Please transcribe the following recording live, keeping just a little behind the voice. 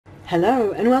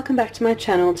Hello and welcome back to my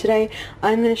channel. Today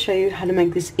I'm going to show you how to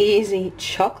make this easy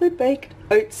chocolate baked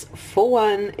oats for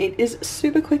one. It is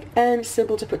super quick and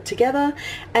simple to put together,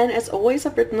 and as always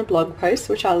I've written a blog post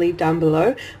which I'll leave down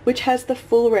below, which has the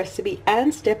full recipe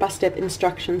and step-by-step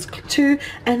instructions too,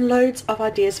 and loads of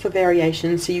ideas for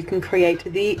variations so you can create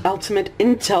the ultimate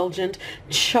indulgent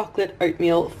chocolate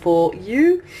oatmeal for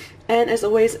you. And as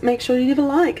always, make sure you leave a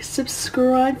like,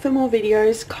 subscribe for more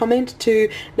videos, comment to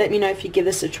let me know if you give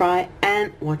this a try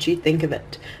and what you think of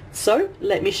it. So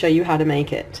let me show you how to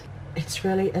make it. It's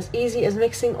really as easy as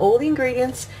mixing all the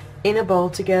ingredients in a bowl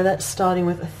together, starting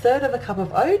with 1/3 cup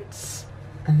of oats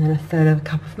and then 1/3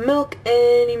 cup of milk,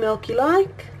 any milk you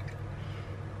like,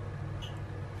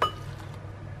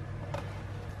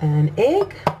 an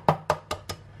egg,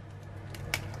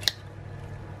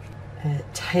 a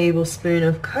tablespoon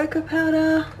of cocoa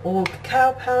powder or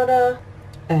cacao powder,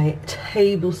 a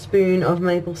tablespoon of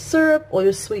maple syrup or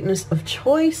your sweetness of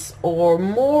choice, or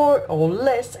more or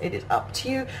less, it is up to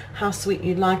you how sweet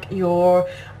you'd like your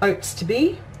oats to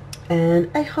be, and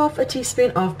a 1/2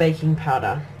 teaspoon of baking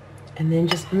powder, and then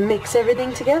just mix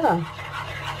everything together.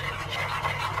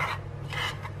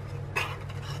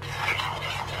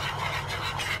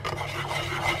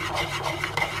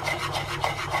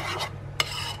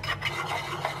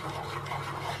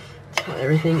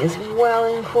 Everything is well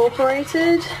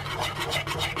incorporated,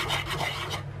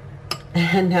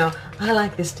 and now I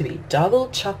like this to be double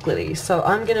chocolatey, so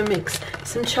I'm going to mix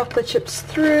some chocolate chips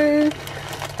through,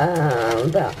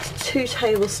 about 2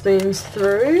 tablespoons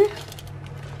through.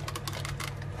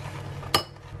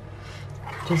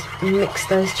 Just mix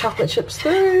those chocolate chips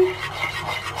through,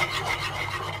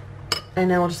 and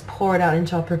now I'll just pour it out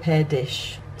into a prepared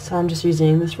dish. So I'm just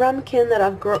using this ramekin that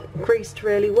I've greased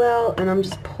really well, and I'm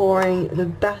just pouring the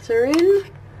batter in,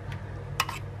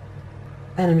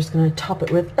 and I'm just going to top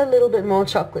it with a little bit more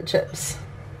chocolate chips.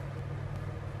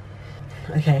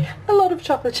 Okay, a lot of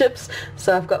chocolate chips,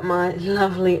 so I've got my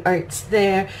lovely oats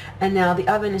there, and now the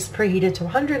oven is preheated to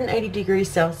 180 degrees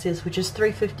Celsius, which is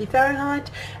 350 Fahrenheit,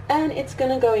 and it's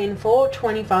going to go in for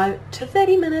 25 to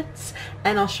 30 minutes,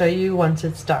 and I'll show you once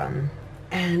it's done.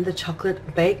 And the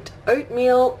chocolate baked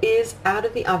oatmeal is out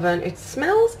of the oven. It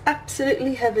smells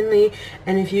absolutely heavenly,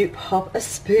 and if you pop a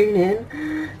spoon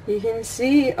in, you can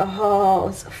see, oh,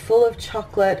 it's full of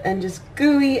chocolate and just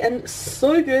gooey and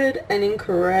so good and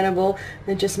incredible.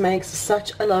 It just makes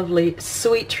such a lovely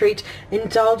sweet treat,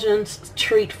 indulgent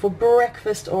treat for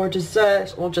breakfast or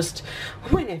dessert or just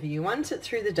whenever you want it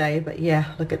through the day. But yeah,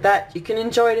 look at that. You can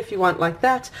enjoy it if you want like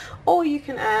that, or you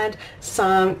can add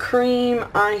some cream,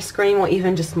 ice cream, or even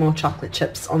just more chocolate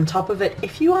chips on top of it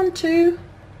if you want to.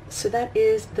 So that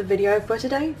is the video for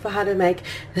today for how to make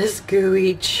this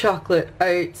gooey chocolate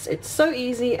oats. It's so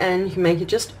easy, and you can make it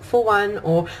just for one,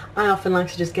 or I often like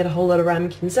to just get a whole lot of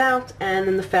ramekins out, and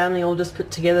then the family all just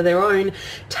put together their own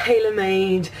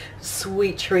tailor-made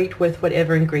sweet treat with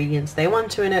whatever ingredients they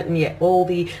want to in it. And yeah, all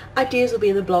the ideas will be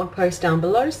in the blog post down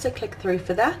below, so click through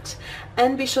for that,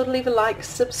 and be sure to leave a like,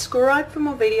 subscribe for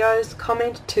more videos,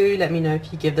 comment too, let me know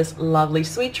if you give this lovely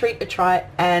sweet treat a try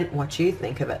and what you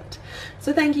think of it.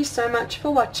 So thank you so much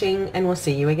for watching, and we'll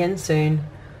see you again soon.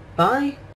 Bye.